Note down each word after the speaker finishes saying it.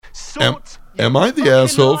Am I the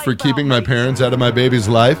asshole for keeping my parents out of my baby's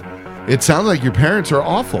life? It sounds like your parents are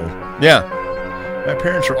awful. Yeah. My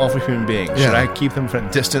parents are awful human beings. Yeah. Should I keep them from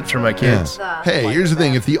distance from my kids? Yeah. Hey, here's the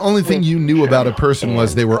thing. If the only thing you knew about a person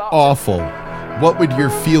was they were awful, what would your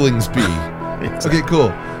feelings be? Okay,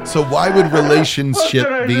 cool. So why would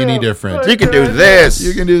relationship be any different? You can do this.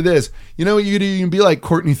 You can do this. You know what you can do? You can be like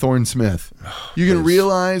Courtney Thorne Smith. You can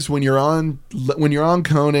realize when you're on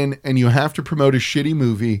Conan and you have to promote a shitty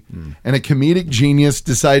movie and a comedic genius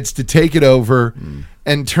decides to take it over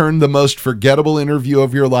and turn the most forgettable interview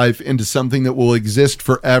of your life into something that will exist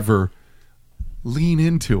forever. Lean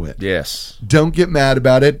into it. Yes. Don't get mad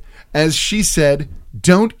about it. As she said,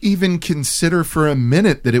 don't even consider for a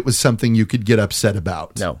minute that it was something you could get upset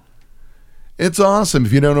about. No. It's awesome.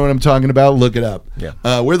 If you don't know what I'm talking about, look it up.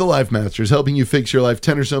 Yeah. We're the Life Masters, helping you fix your life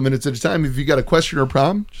 10 or so minutes at a time. If you got a question or a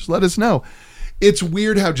problem, just let us know. It's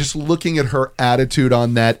weird how just looking at her attitude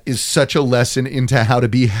on that is such a lesson into how to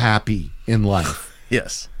be happy in life.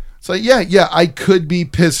 Yes. So yeah, I could be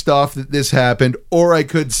pissed off that this happened, or I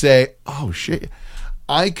could say, oh shit,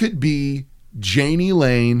 I could be Janie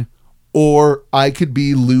Lane, or I could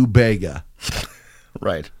be Lou Bega.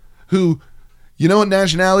 Right. Who, you know what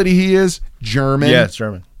nationality he is? German. Yeah, it's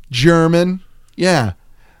German. German. Yeah.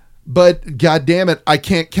 But God damn it, I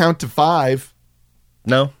can't count to 5.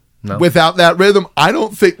 No. Without that rhythm. I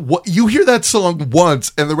don't think you hear that song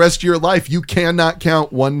once and the rest of your life you cannot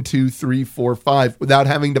count 1, 2, 3, 4, 5 without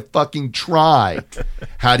having to fucking try.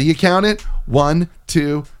 How do you count it? 1,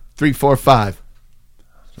 2, 3, 4, 5.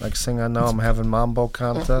 Next thing I know, I'm having mambo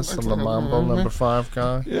contest. I'm the mambo number 5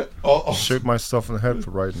 guy. Yeah. Shoot myself in the head for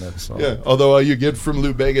writing that song. Yeah. Although all you get from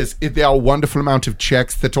Lou Bega is there are a wonderful amount of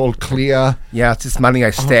checks that all clear. Yeah, it's this money I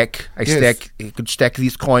stack. You could stack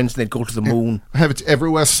these coins and they'd go to the moon. I have it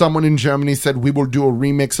everywhere. Someone in Germany said, we will do a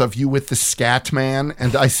remix of you with the Scat Man.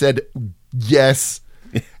 And I said, yes.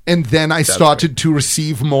 And then I started to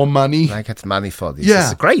receive more money. I get money for this. Yeah. This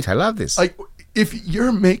is great. I love this. Like, if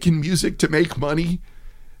you're making music to make money,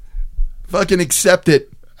 fucking accept it.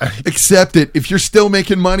 Accept it. If you're still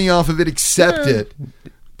making money off of it, accept it.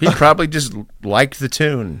 He probably just liked the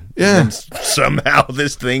tune. Yeah. And somehow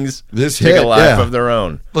this take hit, a life of their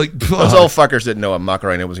own. Like those old fuckers didn't know what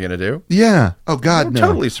Macarena was going to do. Yeah. Oh, God, I'm no.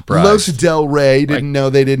 totally surprised. Los Del Rey didn't know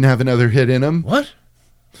they didn't have another hit in them. What?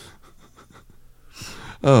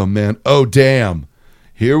 Oh, man. Oh, damn.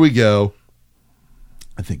 Here we go.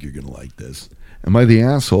 I think you're going to like this. Am I the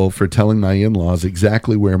asshole for telling my in-laws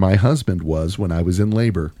exactly where my husband was when I was in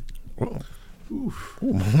labor? Well,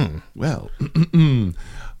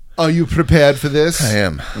 are you prepared for this? I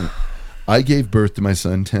am. I gave birth to my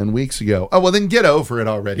son 10 weeks ago. Oh, well, then get over it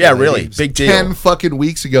already. Yeah, really. Big deal. 10 fucking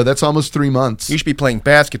weeks ago. That's almost 3 months. You should be playing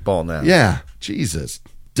basketball now. Yeah. Jesus.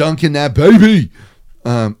 Dunking that baby.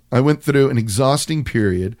 I went through an exhausting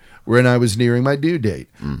period when I was nearing my due date.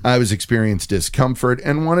 I was experiencing discomfort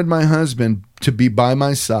and wanted my husband to be by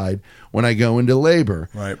my side when I go into labor.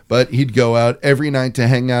 Right. But he'd go out every night to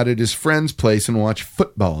hang out at his friend's place and watch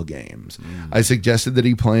football games. I suggested that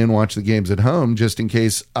he play and watch the games at home just in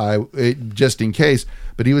case,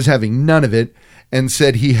 but he was having none of it and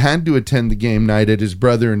said he had to attend the game night at his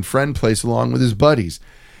brother and friend place along with his buddies.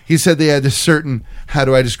 He said they had a certain, how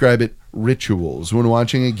do I describe it, rituals when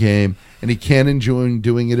watching a game, and he can't enjoy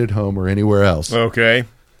doing it at home or anywhere else. Okay.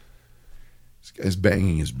 This guy's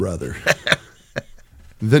banging his brother.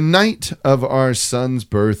 The night of our son's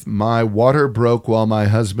birth, my water broke while my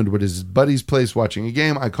husband was at his buddy's place watching a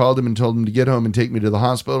game. I called him and told him to get home and take me to the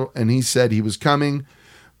hospital, and he said he was coming,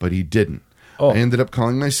 but he didn't. I ended up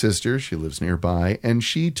calling my sister. She lives nearby, and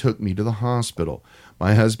she took me to the hospital.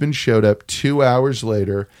 My husband showed up 2 hours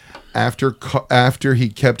later after he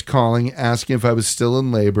kept calling, asking if I was still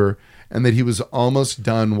in labor and that he was almost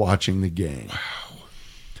done watching the game. Wow.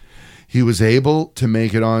 He was able to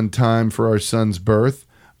make it on time for our son's birth,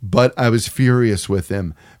 but I was furious with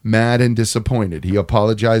him, mad and disappointed. He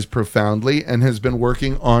apologized profoundly and has been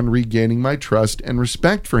working on regaining my trust and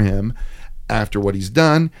respect for him. After what he's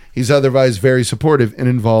done, he's otherwise very supportive and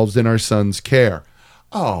involved in our son's care.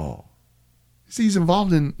 Oh. He's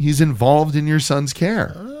involved in your son's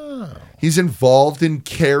care. Oh. He's involved in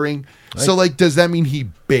caring. So, does that mean he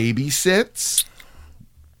babysits?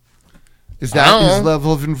 Is that his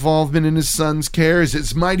level of involvement in his son's care?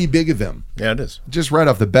 It's mighty big of him. Yeah, it is. Just right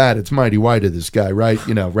off the bat, it's mighty white of this guy, right?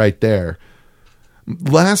 Right there.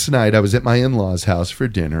 Last night, I was at my in-laws' house for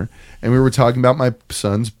dinner, and we were talking about my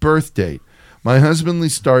son's birth date. My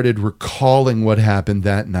husband started recalling what happened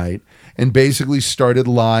that night and basically started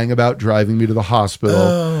lying about driving me to the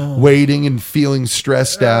hospital, waiting and feeling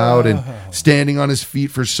stressed out and standing on his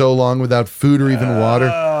feet for so long without food or even water.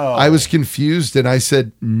 I was confused and I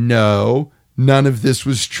said, no, none of this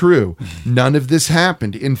was true. None of this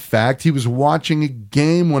happened. In fact, he was watching a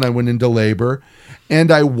game when I went into labor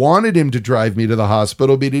and I wanted him to drive me to the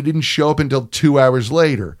hospital, but he didn't show up until 2 hours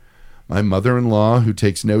later. My mother-in-law, who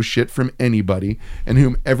takes no shit from anybody and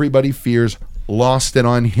whom everybody fears, lost it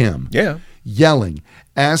on him. Yeah. Yelling,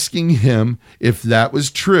 asking him if that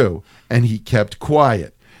was true, and he kept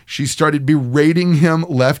quiet. She started berating him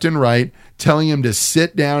left and right, telling him to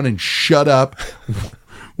sit down and shut up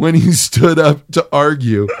when he stood up to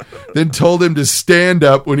argue, then told him to stand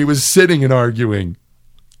up when he was sitting and arguing.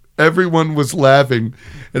 Everyone was laughing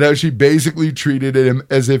at how she basically treated him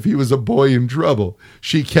as if he was a boy in trouble.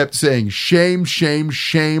 She kept saying, shame, shame,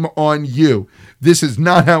 shame on you. This is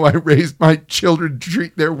not how I raised my children to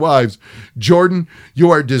treat their wives. Jordan,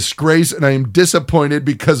 you are a disgrace, and I am disappointed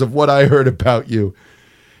because of what I heard about you.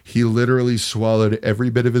 He literally swallowed every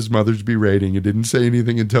bit of his mother's berating and didn't say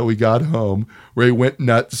anything until we got home, where he went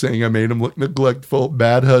nuts saying I made him look neglectful,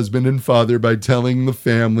 bad husband and father by telling the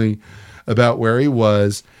family about where he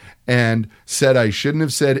was, and said I shouldn't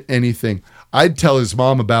have said anything. I'd tell his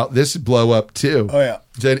mom about this blow up too. Oh, yeah.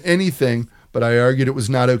 Said anything, but I argued it was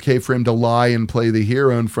not okay for him to lie and play the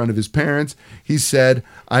hero in front of his parents. He said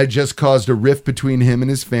I just caused a rift between him and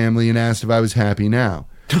his family and asked if I was happy now.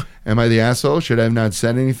 Am I the asshole? Should I have not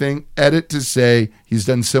said anything? Edit to say he's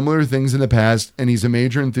done similar things in the past and he's a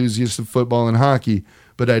major enthusiast of football and hockey,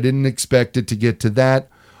 but I didn't expect it to get to that.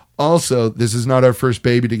 Also, this is not our first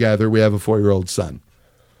baby together. We have a 4-year-old son.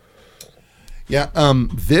 Yeah,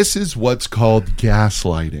 this is what's called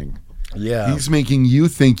gaslighting. Yeah. He's making you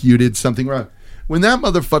think you did something wrong. When that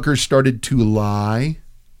motherfucker started to lie,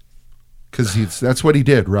 because that's what he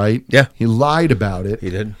did, right? Yeah. He lied about it. He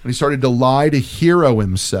did. When he started to lie to hero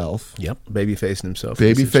himself. Yep. Baby facing himself.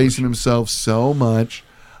 Baby facing himself so much.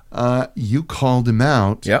 You called him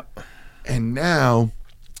out. Yep. And now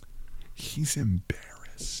he's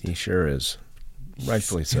embarrassed. He sure is.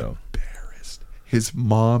 Rightfully so. Embarrassed. His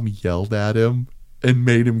mom yelled at him and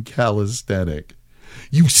made him calisthenic.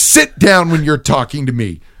 You sit down when you're talking to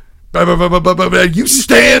me. You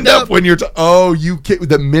stand up when you're you can't.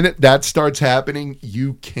 The minute that starts happening,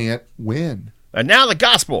 you can't win. And now the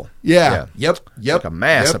gospel. Yeah. Yep. Like a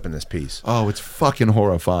mass up in this piece. Oh, it's fucking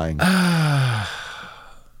horrifying.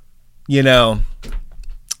 You know,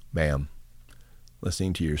 ma'am,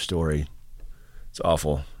 listening to your story, it's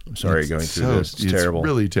awful. I'm sorry you're going through this. It's terrible. It's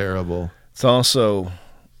really terrible. It's also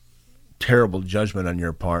terrible judgment on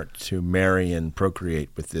your part to marry and procreate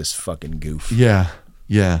with this fucking goof. Yeah.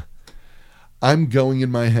 Yeah. I'm going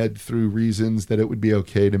in my head through reasons that it would be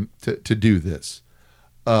okay to do this.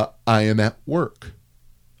 I am at work.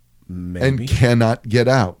 Maybe. And cannot get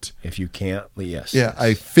out. If you can't, yes. Yeah,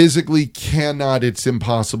 I physically cannot. It's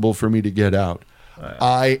impossible for me to get out.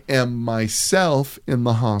 I am myself in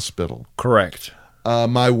the hospital. Correct.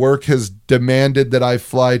 My work has demanded that I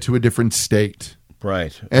fly to a different state.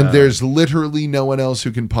 Right. And there's literally no one else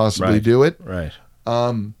who can possibly do it. Right.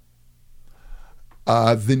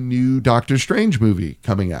 The new Doctor Strange movie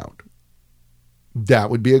coming out. That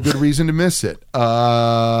would be a good reason to miss it.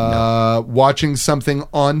 No. Watching something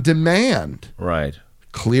on demand. Right.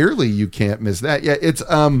 Clearly you can't miss that. Yeah, it's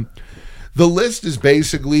the list is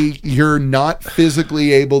basically you're not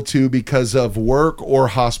physically able to because of work or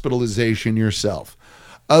hospitalization yourself.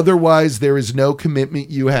 Otherwise, there is no commitment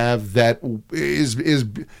you have that is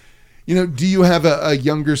do you have a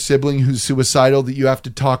younger sibling who's suicidal that you have to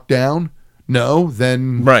talk down? No,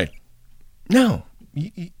 then... Right. No.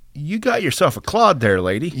 You got yourself a clod there,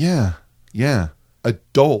 lady. Yeah. Yeah.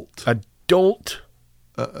 Adult.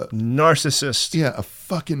 Narcissist. Yeah, a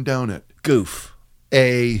fucking donut. Goof.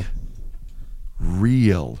 A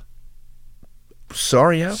real...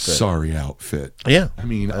 Sorry outfit. Yeah. I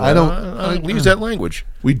mean, I don't... we use that language.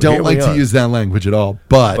 We don't like to use that language at all,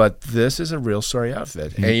 but... But this is a real sorry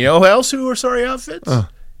outfit. And you know who else who are sorry outfits?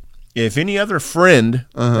 If any other friend,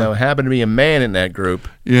 that happened to be a man in that group,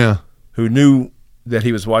 who knew that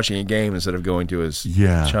he was watching a game instead of going to his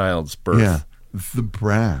child's birth. Yeah, the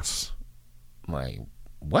brass.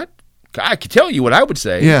 What? I could tell you what I would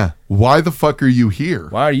say. Yeah, why the fuck are you here?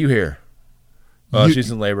 Why are you here? Oh,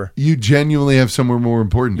 she's in labor. You genuinely have somewhere more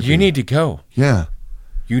important to be. You need to go. Yeah.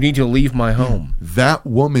 You need to leave my home. That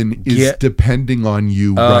woman is depending on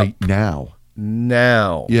you right now.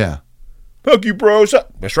 Now. Yeah. Fuck you, bro.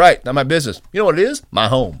 That's right. Not my business. You know what it is? My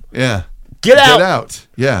home. Yeah. Get out. Get out.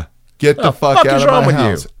 Yeah. Get the fuck out of my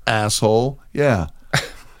house, asshole. Yeah.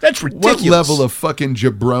 That's ridiculous. What level of fucking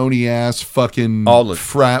jabroni ass fucking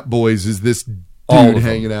frat boys is this dude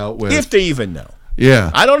hanging out with? If they even know. Yeah.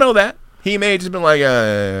 I don't know that. He may have just been like,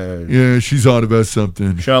 yeah, she's on about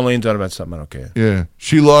something. Charlene's on about something. I don't care. Yeah,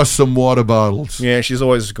 she lost some water bottles. Yeah, she's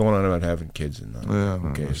always going on about having kids and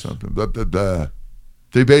or something.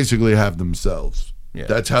 They basically have themselves. Yeah,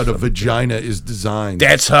 that's how the vagina is designed.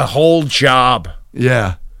 That's her whole job.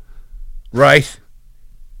 Yeah. Right?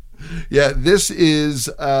 Yeah, this is,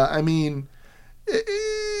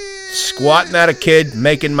 squatting at a kid,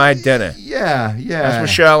 making my dinner. Yeah. That's what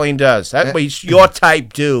Charlene does. That's what your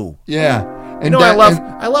type do. Yeah. And I like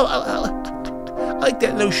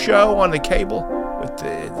that new show on the cable with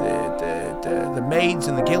the maids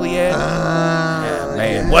and the Gilead. Yeah,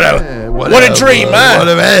 man, what a dream, man.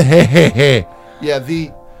 Yeah,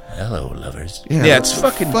 hello, lovers. Yeah, it's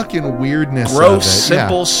fucking weirdness. Gross,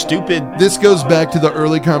 simple, stupid. This goes back to the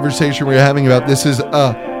early conversation we were having about this is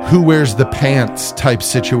who wears the pants type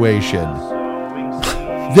situation.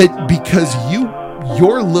 That because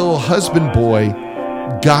your little husband boy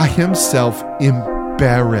got himself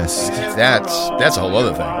embarrassed. That's a whole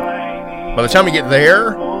other thing. By the time we get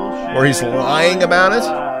there, where he's lying about it,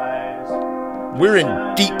 we're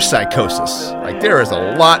in deep psychosis. Like, there is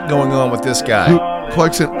a lot going on with this guy.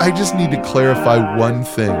 Clarkson, I just need to clarify one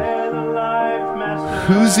thing.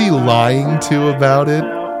 Who's he lying to about it?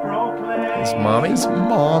 His mommy? His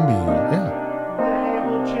mommy. Yeah.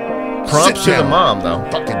 Props to the mom, though.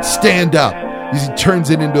 Fucking stand up. He turns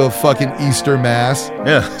it into a fucking Easter mass.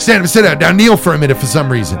 Yeah. Stand up, sit down. Now kneel for a minute for some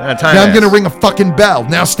reason. Now I'm going to ring a fucking bell.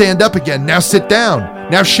 Now stand up again. Now sit down.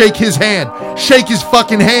 Now shake his hand. Shake his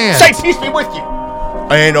fucking hand. Say peace be with you.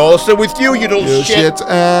 And also with you, you little shit.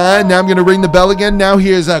 Now I'm going to ring the bell again. Now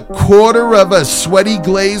here's a quarter of a sweaty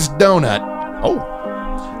glazed donut. Oh,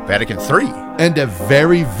 Vatican III. And a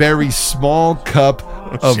very, very small cup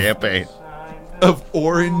of champagne. Of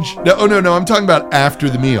orange. No, I'm talking about after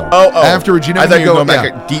the meal. Oh. Afterwards, I thought you were going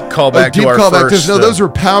back a deep callback to our first. No, those were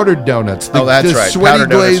powdered donuts. That's right. The sweaty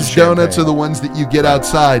glazed donuts are the ones that you get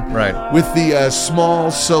outside. Right. With the small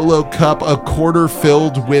solo cup, a quarter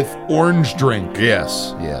filled with orange drink.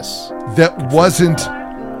 Yes. That wasn't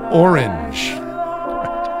orange.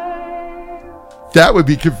 That would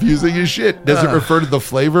be confusing as shit. Does it refer to the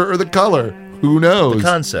flavor or the color? Who knows? The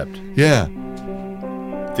concept. Yeah.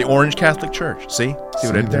 The Orange Catholic Church. See what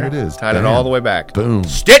I did there? It is. Tied it all the way back. Boom.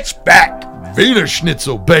 Stitch back. Wiener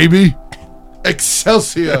Schnitzel, baby.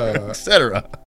 Excelsior. Etc.